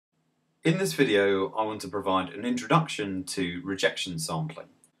In this video, I want to provide an introduction to rejection sampling.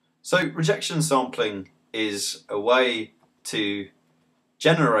 So rejection sampling is a way to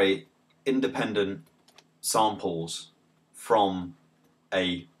generate independent samples from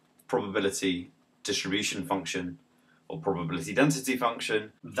a probability distribution function or probability density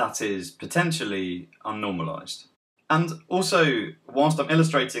function that is potentially unnormalized. And also, whilst I'm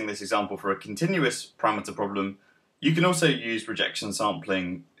illustrating this example for a continuous parameter problem, you can also use rejection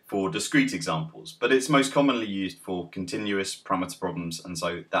sampling for discrete examples, but it's most commonly used for continuous parameter problems, and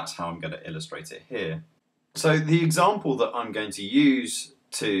so that's how I'm going to illustrate it here. So the example that I'm going to use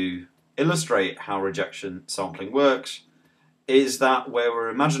to illustrate how rejection sampling works is that where we're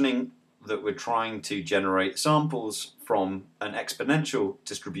imagining that we're trying to generate samples from an exponential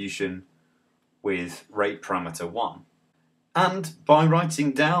distribution with rate parameter 1. And by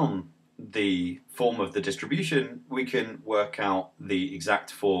writing down the form of the distribution, we can work out the exact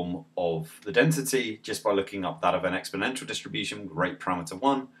form of the density just by looking up that of an exponential distribution with rate parameter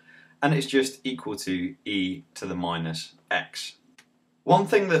 1, and it's just equal to e to the minus x. One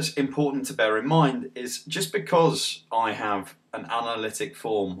thing that's important to bear in mind is just because I have an analytic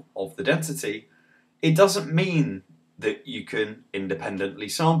form of the density, it doesn't mean that you can independently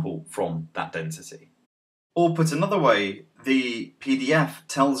sample from that density. Or put another way, the PDF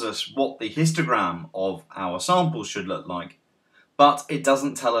tells us what the histogram of our samples should look like, but it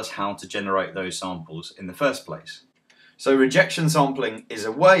doesn't tell us how to generate those samples in the first place. So rejection sampling is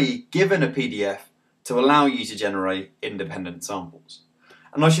a way, given a PDF, to allow you to generate independent samples.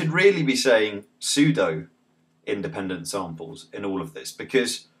 And I should really be saying pseudo-independent samples in all of this,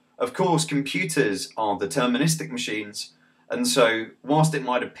 because of course computers are deterministic machines, and so whilst it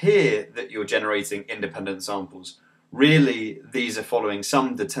might appear that you're generating independent samples, really these are following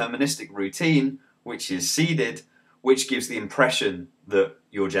some deterministic routine which is seeded, which gives the impression that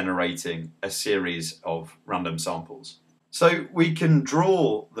you're generating a series of random samples. So we can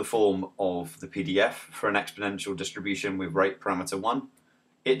draw the form of the PDF for an exponential distribution with rate parameter 1.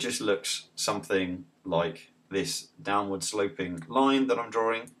 It just looks something like this downward sloping line that I'm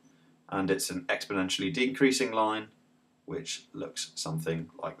drawing, and it's an exponentially decreasing line which looks something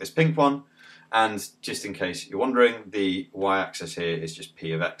like this pink one. And just in case you're wondering, the y-axis here is just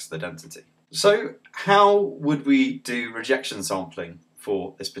p of x, the density. So how would we do rejection sampling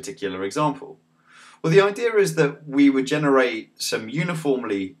for this particular example? Well, the idea is that we would generate some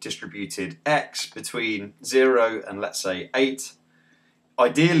uniformly distributed x between 0 and let's say 8.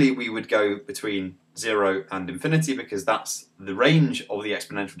 Ideally, we would go between 0 and infinity because that's the range of the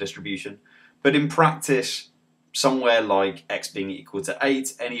exponential distribution. But in practice, somewhere like x being equal to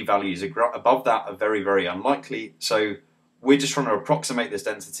 8, any values above that are very, very unlikely. So we're just trying to approximate this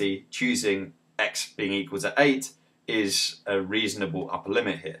density. Choosing x being equal to 8 is a reasonable upper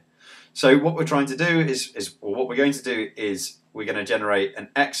limit here. So what we're trying to do is we're going to generate an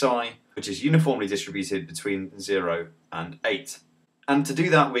xi which is uniformly distributed between 0 and 8. And to do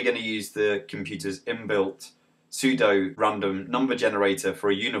that, we're going to use the computer's inbuilt pseudo-random number generator for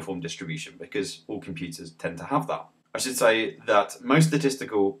a uniform distribution, because all computers tend to have that. I should say that most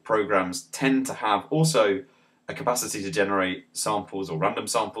statistical programs tend to have also a capacity to generate samples or random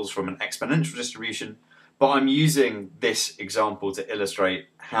samples from an exponential distribution, but I'm using this example to illustrate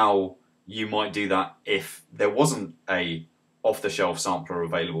how you might do that if there wasn't a off-the-shelf sampler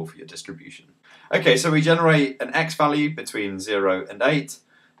available for your distribution. Okay, so we generate an x value between 0 and 8.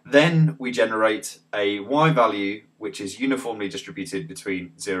 Then we generate a y value which is uniformly distributed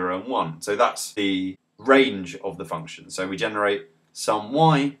between 0 and 1. So that's the range of the function. So we generate some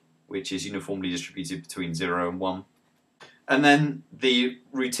y which is uniformly distributed between 0 and 1. And then the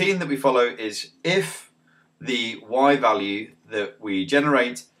routine that we follow is if the y value that we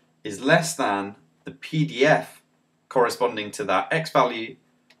generate is less than the PDF corresponding to that x value,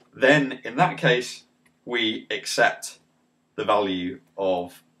 then in that case we accept the value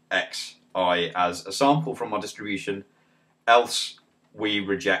of xi as a sample from our distribution, else we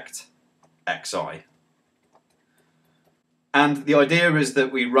reject xi. And the idea is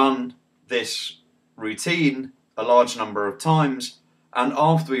that we run this routine a large number of times, and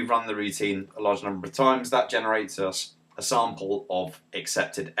after we've run the routine a large number of times, that generates us a sample of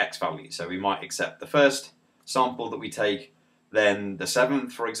accepted x value. So we might accept the first sample that we take, then the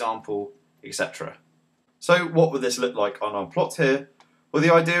 7th, for example, etc. So what would this look like on our plot here? Well,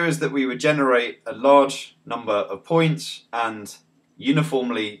 the idea is that we would generate a large number of points, and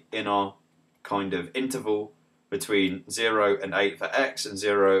uniformly in our kind of interval between 0 and 8 for x and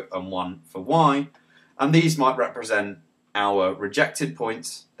 0 and 1 for y, and these might represent our rejected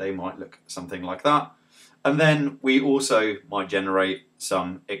points. They might look something like that. And then we also might generate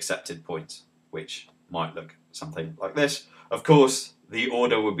some accepted points, which might look something like this. Of course, the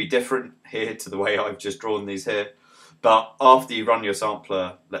order would be different here to the way I've just drawn these here. But after you run your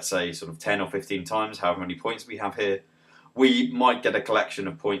sampler, let's say sort of 10 or 15 times, however many points we have here, we might get a collection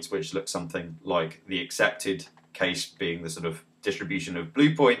of points which look something like the accepted case being the sort of distribution of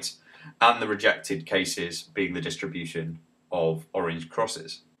blue points, and the rejected cases being the distribution of orange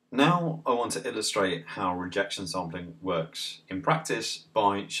crosses. Now I want to illustrate how rejection sampling works in practice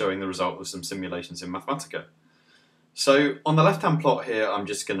by showing the result of some simulations in Mathematica. So on the left-hand plot here, I'm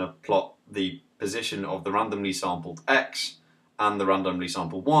just going to plot the position of the randomly sampled x and the randomly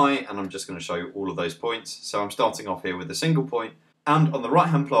sampled y, and I'm just going to show all of those points. So I'm starting off here with a single point, and on the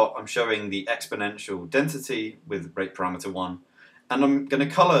right-hand plot I'm showing the exponential density with rate parameter 1, and I'm going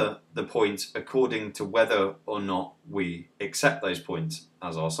to colour the points according to whether or not we accept those points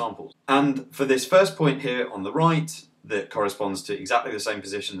as our samples. And for this first point here on the right, that corresponds to exactly the same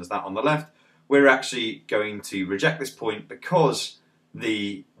position as that on the left, we're actually going to reject this point because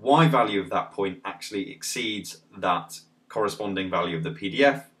the y value of that point actually exceeds that corresponding value of the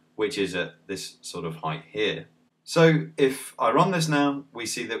PDF, which is at this sort of height here. So if I run this now, we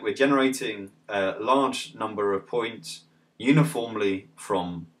see that we're generating a large number of points uniformly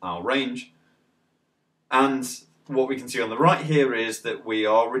from our range, and what we can see on the right here is that we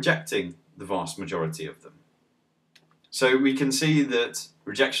are rejecting the vast majority of them. So we can see that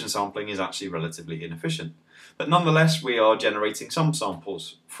rejection sampling is actually relatively inefficient, but nonetheless we are generating some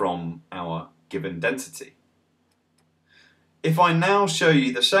samples from our given density. If I now show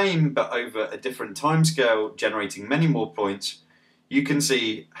you the same but over a different timescale, generating many more points, you can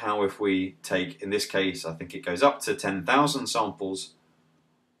see how if we take, in this case, I think it goes up to 10,000 samples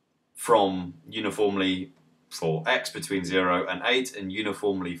from uniformly for x between 0 and 8 and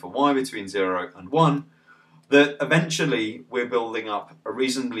uniformly for y between 0 and 1, that eventually we're building up a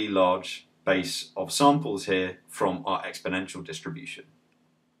reasonably large base of samples here from our exponential distribution.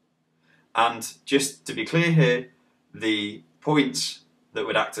 And just to be clear here, the points that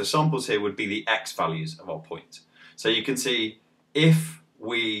would act as samples here would be the x values of our point. So you can see if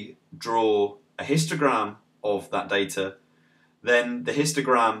we draw a histogram of that data, then the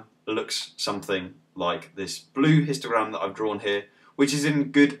histogram looks something like this blue histogram that I've drawn here, which is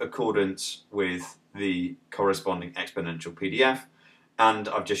in good accordance with the corresponding exponential PDF, and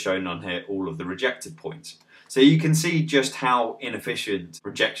I've just shown on here all of the rejected points. So you can see just how inefficient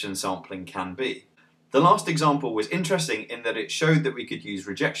rejection sampling can be. The last example was interesting in that it showed that we could use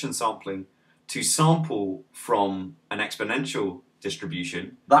rejection sampling to sample from an exponential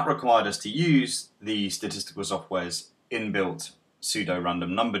distribution. That required us to use the statistical software's inbuilt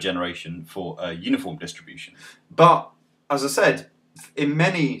pseudo-random number generation for a uniform distribution. But, as I said, in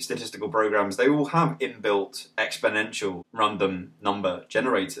many statistical programs, they all have inbuilt exponential random number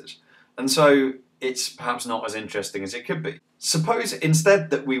generators. And so it's perhaps not as interesting as it could be. Suppose instead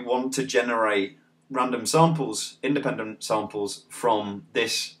that we want to generate random samples, independent samples from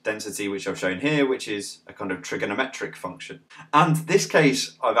this density which I've shown here, which is a kind of trigonometric function. And this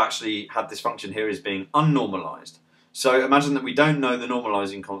case, I've actually had this function here as being unnormalized. So imagine that we don't know the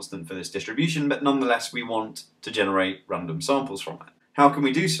normalizing constant for this distribution, but nonetheless we want to generate random samples from it. How can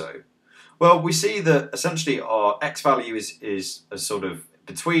we do so? Well, we see that essentially our x value is a sort of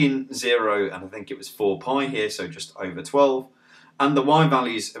between 0 and I think it was 4 pi here, so just over 12. And the y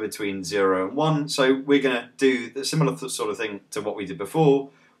values are between 0 and 1, so we're going to do the similar sort of thing to what we did before.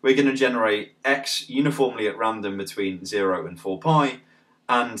 We're going to generate x uniformly at random between 0 and 4 pi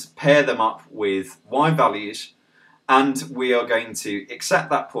and pair them up with y values, and we are going to accept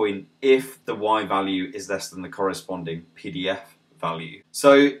that point if the y value is less than the corresponding PDF value.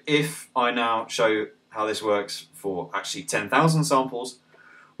 So if I now show how this works for actually 10,000 samples,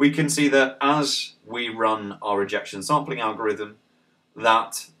 we can see that as we run our rejection sampling algorithm,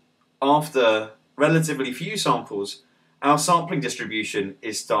 that after relatively few samples, our sampling distribution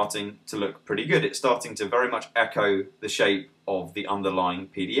is starting to look pretty good. It's starting to very much echo the shape of the underlying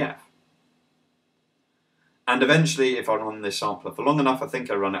PDF. And eventually, if I run this sampler for long enough, I think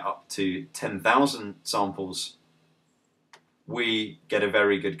I run it up to 10,000 samples, we get a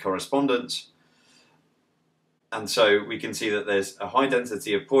very good correspondence. And so we can see that there's a high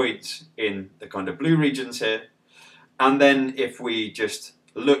density of points in the kind of blue regions here. And then if we just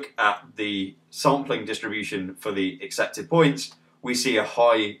look at the sampling distribution for the accepted points, we see a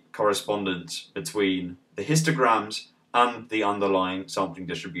high correspondence between the histograms and the underlying sampling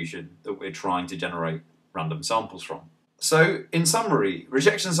distribution that we're trying to generate random samples from. So, in summary,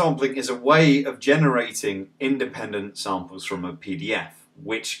 rejection sampling is a way of generating independent samples from a PDF,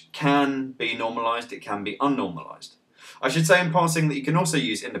 which can be normalized, it can be unnormalized. I should say in passing that you can also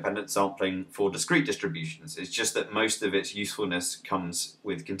use independent sampling for discrete distributions. It's just that most of its usefulness comes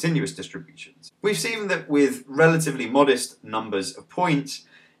with continuous distributions. We've seen that with relatively modest numbers of points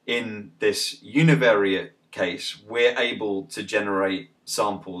in this univariate case, we're able to generate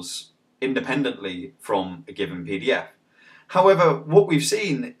samples independently from a given PDF. However, what we've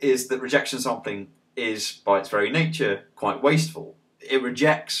seen is that rejection sampling is, by its very nature, quite wasteful. It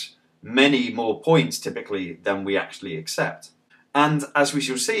rejects many more points typically than we actually accept. And as we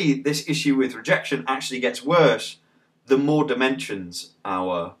shall see, this issue with rejection actually gets worse the more dimensions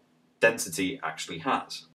our density actually has.